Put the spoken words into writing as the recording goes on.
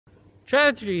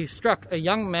Tragedy struck a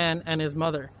young man and his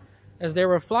mother as they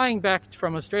were flying back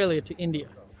from Australia to India.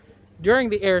 During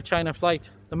the Air China flight,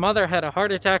 the mother had a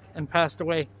heart attack and passed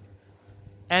away.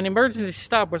 An emergency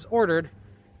stop was ordered,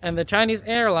 and the Chinese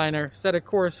airliner set a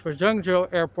course for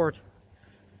Zhengzhou Airport,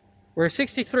 where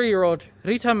 63-year-old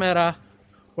Rita Mera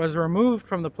was removed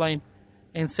from the plane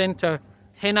and sent to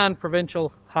Henan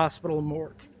Provincial Hospital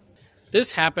morgue.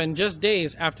 This happened just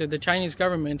days after the Chinese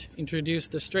government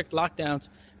introduced the strict lockdowns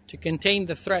to contain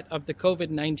the threat of the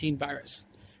COVID-19 virus,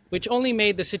 which only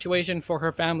made the situation for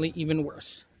her family even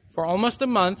worse. For almost a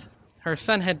month, her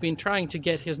son had been trying to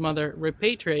get his mother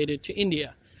repatriated to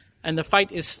India, and the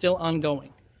fight is still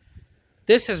ongoing.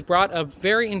 This has brought up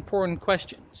very important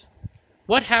questions.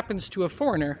 What happens to a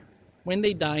foreigner when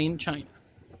they die in China?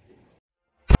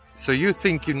 So you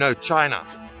think you know China?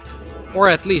 Or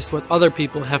at least what other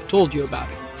people have told you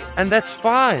about it. And that's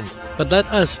fine. But let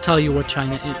us tell you what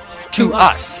China is. To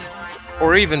us.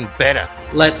 Or even better.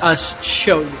 Let us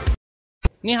show you.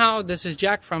 Ni hao, this is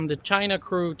Jack from the China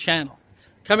Crew channel,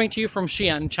 coming to you from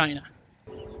Xi'an, China.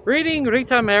 Reading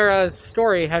Rita Mera's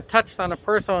story had touched on a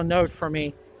personal note for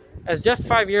me, as just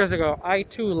 5 years ago, I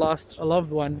too lost a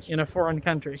loved one in a foreign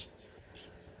country.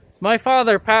 My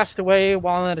father passed away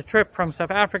while on a trip from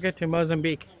South Africa to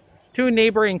Mozambique, two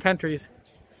neighboring countries.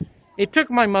 It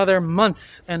took my mother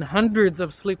months and hundreds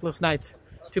of sleepless nights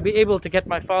to be able to get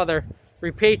my father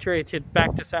repatriated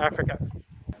back to South Africa.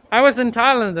 I was in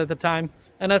Thailand at the time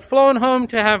and had flown home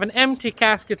to have an empty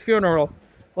casket funeral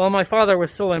while my father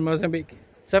was still in Mozambique.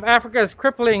 South Africa's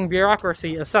crippling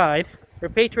bureaucracy aside,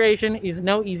 repatriation is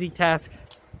no easy task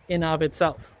in of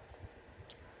itself.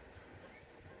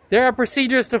 There are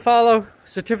procedures to follow,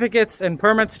 certificates and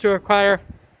permits to acquire.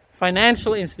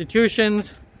 Financial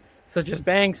institutions, such as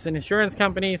banks and insurance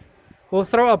companies, will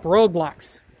throw up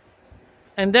roadblocks.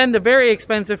 And then the very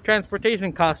expensive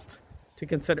transportation costs to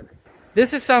consider.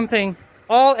 This is something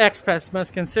all expats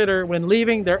must consider when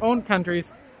leaving their own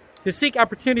countries to seek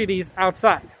opportunities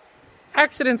outside.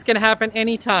 Accidents can happen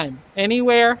anytime,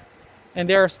 anywhere, and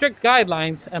there are strict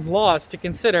guidelines and laws to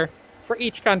consider for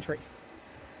each country,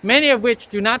 many of which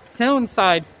do not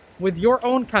coincide with your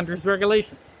own country's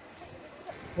regulations.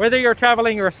 Whether you're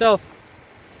traveling yourself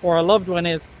or a loved one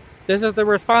is, this is the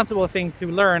responsible thing to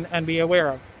learn and be aware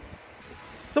of.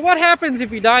 So what happens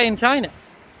if you die in China?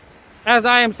 As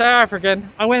I am South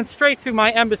African, I went straight to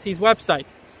my embassy's website.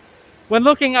 When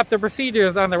looking up the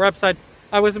procedures on their website,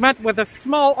 I was met with a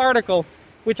small article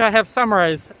which I have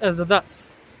summarized as thus.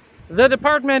 The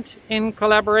department, in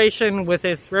collaboration with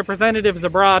its representatives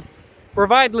abroad,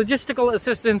 provide logistical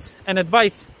assistance and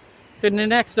advice to the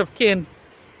next of kin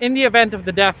in the event of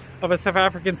the death of a South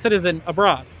African citizen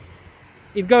abroad.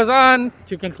 It goes on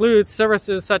to conclude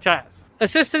services such as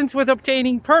assistance with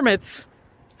obtaining permits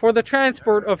for the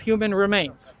transport of human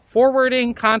remains,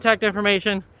 forwarding contact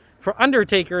information for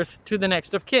undertakers to the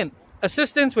next of kin,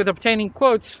 assistance with obtaining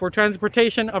quotes for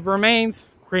transportation of remains,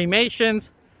 cremations,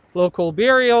 local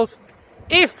burials,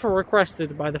 if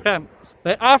requested by the families.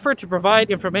 They offer to provide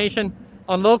information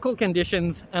on local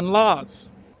conditions and laws.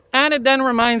 And it then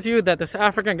reminds you that the South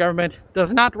African government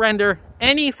does not render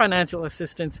any financial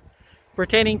assistance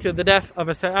pertaining to the death of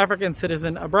a South African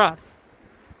citizen abroad.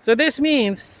 So this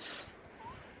means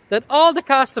that all the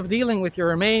costs of dealing with your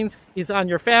remains is on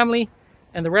your family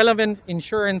and the relevant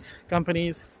insurance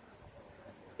companies,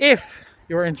 if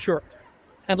you're insured.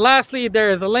 And lastly,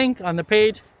 there is a link on the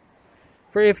page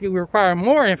for if you require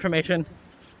more information,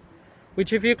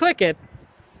 which if you click it,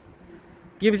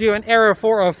 gives you an error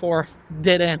 404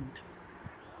 dead end.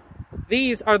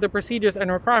 These are the procedures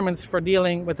and requirements for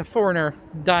dealing with a foreigner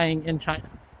dying in China.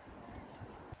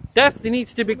 Death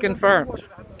needs to be confirmed.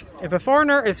 If a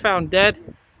foreigner is found dead,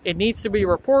 it needs to be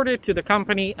reported to the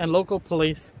company and local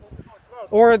police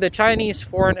or the Chinese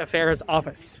Foreign Affairs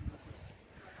Office.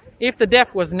 If the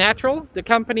death was natural, the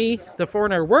company the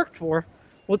foreigner worked for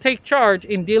will take charge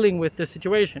in dealing with the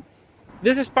situation.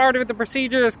 This is part of the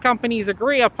procedures companies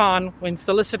agree upon when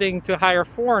soliciting to hire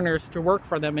foreigners to work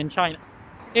for them in China.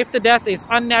 If the death is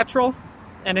unnatural,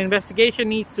 an investigation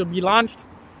needs to be launched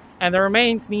and the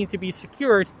remains need to be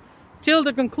secured till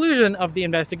the conclusion of the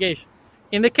investigation.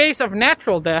 In the case of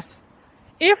natural death,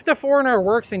 if the foreigner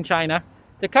works in China,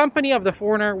 the company of the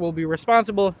foreigner will be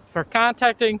responsible for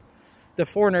contacting the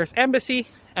foreigner's embassy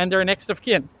and their next of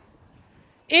kin.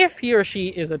 If he or she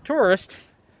is a tourist,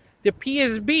 the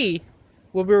PSB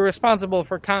will be responsible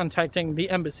for contacting the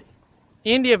embassy.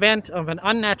 In the event of an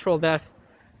unnatural death,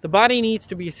 the body needs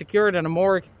to be secured in a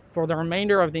morgue for the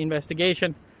remainder of the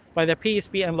investigation by the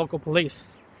PSB and local police,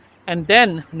 and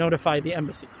then notify the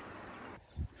embassy.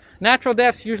 Natural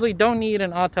deaths usually don't need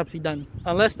an autopsy done,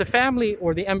 unless the family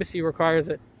or the embassy requires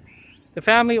it. The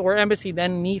family or embassy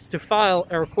then needs to file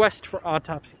a request for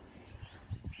autopsy.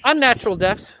 Unnatural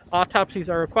deaths,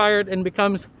 autopsies are required and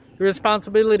becomes the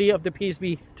responsibility of the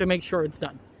PSB to make sure it's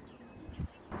done.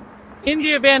 In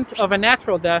the event of a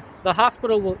natural death, the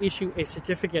hospital will issue a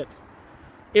certificate.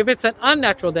 If it's an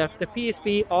unnatural death, the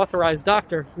PSB authorized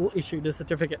doctor will issue the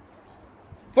certificate.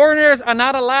 Foreigners are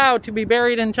not allowed to be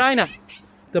buried in China.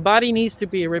 The body needs to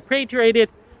be repatriated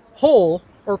whole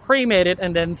or cremated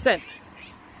and then sent.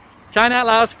 China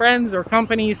allows friends or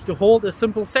companies to hold a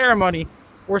simple ceremony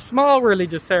or small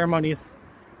religious ceremonies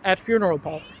at funeral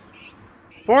parlors.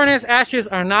 Foreigners' ashes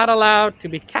are not allowed to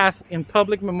be cast in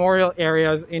public memorial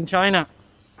areas in China.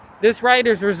 This right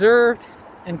is reserved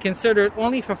and considered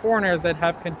only for foreigners that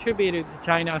have contributed to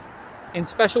China in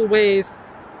special ways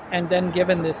and then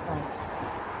given this honor.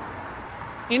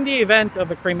 In the event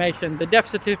of a cremation, the death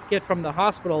certificate from the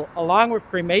hospital, along with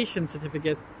cremation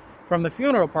certificate from the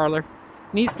funeral parlor,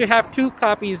 needs to have 2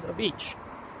 copies of each.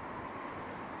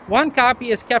 One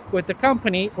copy is kept with the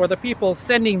company or the people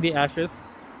sending the ashes,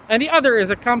 and the other is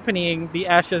accompanying the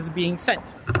ashes being sent.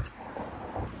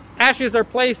 Ashes are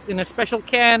placed in a special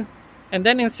can and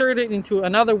then inserted into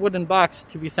another wooden box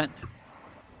to be sent.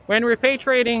 When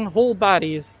repatriating whole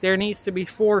bodies, there needs to be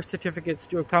 4 certificates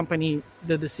to accompany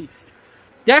the deceased.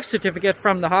 Death certificate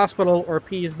from the hospital or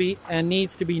PSB and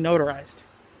needs to be notarized.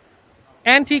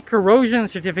 Anti-corrosion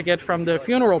certificate from the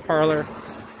funeral parlor.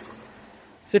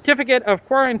 Certificate of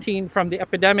quarantine from the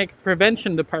epidemic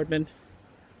prevention department.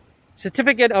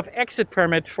 Certificate of exit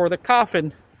permit for the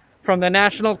coffin from the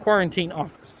National Quarantine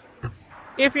Office.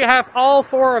 If you have all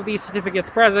 4 of these certificates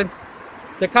present,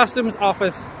 the Customs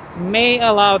Office may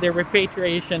allow the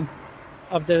repatriation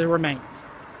of the remains.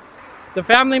 The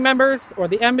family members or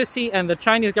the embassy and the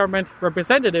Chinese government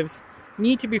representatives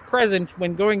need to be present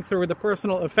when going through the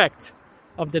personal effects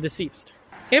of the deceased.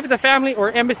 If the family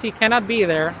or embassy cannot be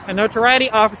there, a notoriety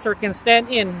officer can stand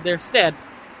in their stead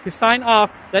to sign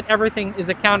off that everything is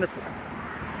accounted for.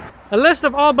 A list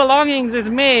of all belongings is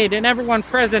made and everyone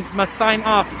present must sign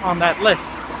off on that list.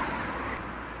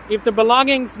 If the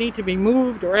belongings need to be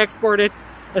moved or exported,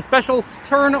 a special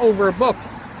turnover book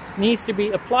needs to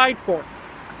be applied for.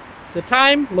 The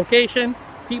time, location,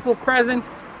 people present,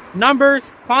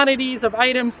 numbers, quantities of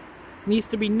items needs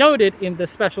to be noted in the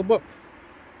special book.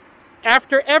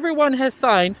 After everyone has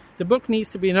signed, the book needs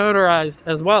to be notarized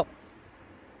as well.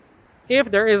 If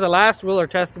there is a last will or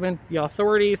testament, the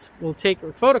authorities will take a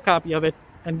photocopy of it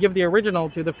and give the original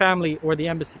to the family or the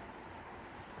embassy.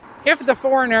 If the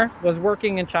foreigner was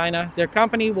working in China, their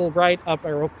company will write up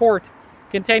a report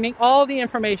containing all the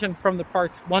information from the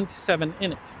parts 1 to 7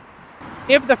 in it.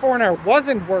 If the foreigner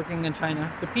wasn't working in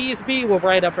China, the PSB will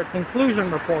write up a conclusion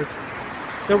report.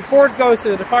 The report goes to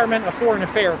the Department of Foreign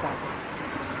Affairs office.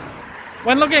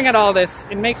 When looking at all this,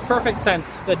 it makes perfect sense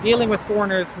that dealing with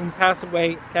foreigners who pass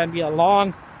away can be a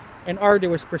long and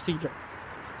arduous procedure.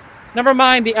 Never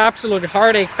mind the absolute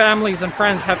heartache families and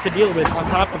friends have to deal with on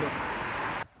top of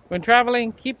it. When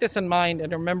traveling, keep this in mind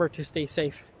and remember to stay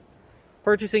safe.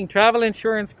 Purchasing travel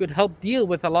insurance could help deal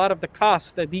with a lot of the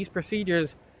costs that these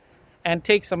procedures and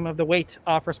take some of the weight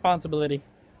of responsibility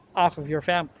off of your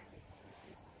family.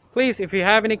 Please, if you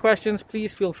have any questions,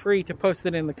 please feel free to post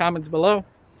it in the comments below.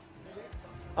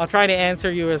 I'll try to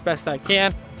answer you as best I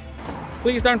can.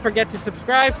 Please don't forget to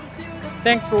subscribe.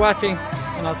 Thanks for watching,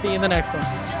 and I'll see you in the next one.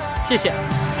 谢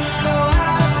谢。